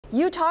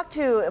You talked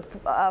to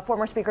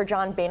former Speaker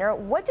John Boehner.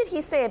 What did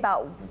he say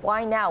about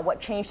why now? What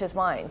changed his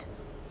mind?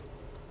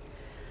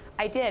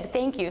 I did,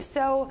 thank you.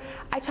 So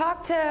I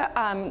talked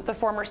to the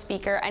former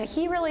speaker, and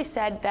he really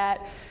said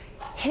that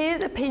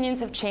his opinions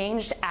have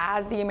changed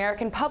as the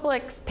American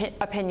public's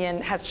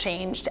opinion has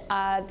changed.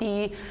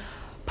 The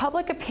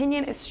public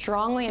opinion is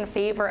strongly in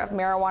favor of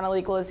marijuana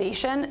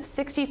legalization.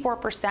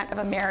 64% of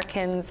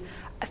Americans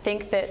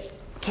think that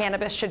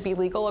cannabis should be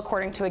legal,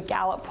 according to a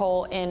Gallup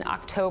poll in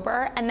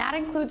October, and that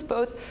includes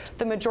both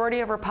the majority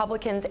of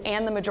Republicans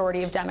and the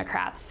majority of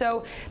Democrats.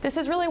 So this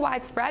is really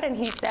widespread, and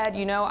he said,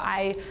 you know,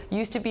 I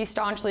used to be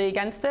staunchly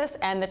against this,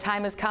 and the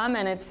time has come,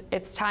 and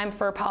it's time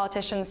for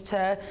politicians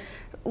to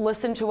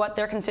listen to what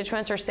their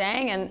constituents are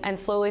saying, and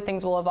slowly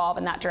things will evolve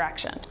in that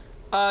direction.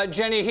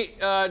 Jenny,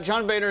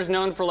 John Boehner is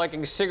known for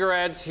liking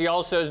cigarettes. He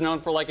also is known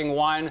for liking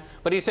wine,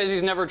 but he says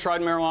he's never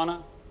tried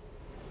marijuana.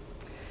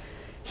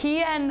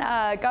 He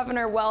and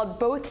Governor Weld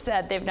both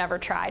said they've never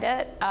tried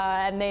it,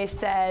 and they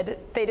said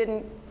they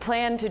didn't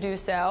plan to do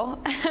so,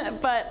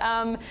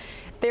 but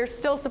they're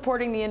still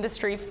supporting the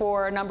industry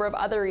for a number of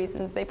other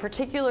reasons. They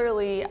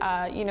particularly,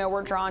 you know,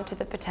 were drawn to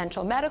the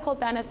potential medical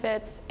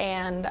benefits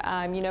and,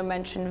 you know,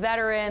 mentioned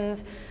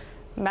veterans.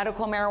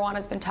 Medical marijuana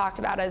has been talked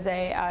about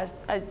as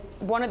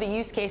one of the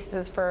use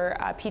cases for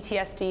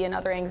PTSD and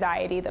other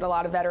anxiety that a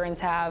lot of veterans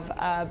have,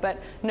 but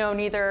no,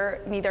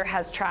 neither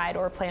has tried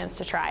or plans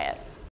to try it.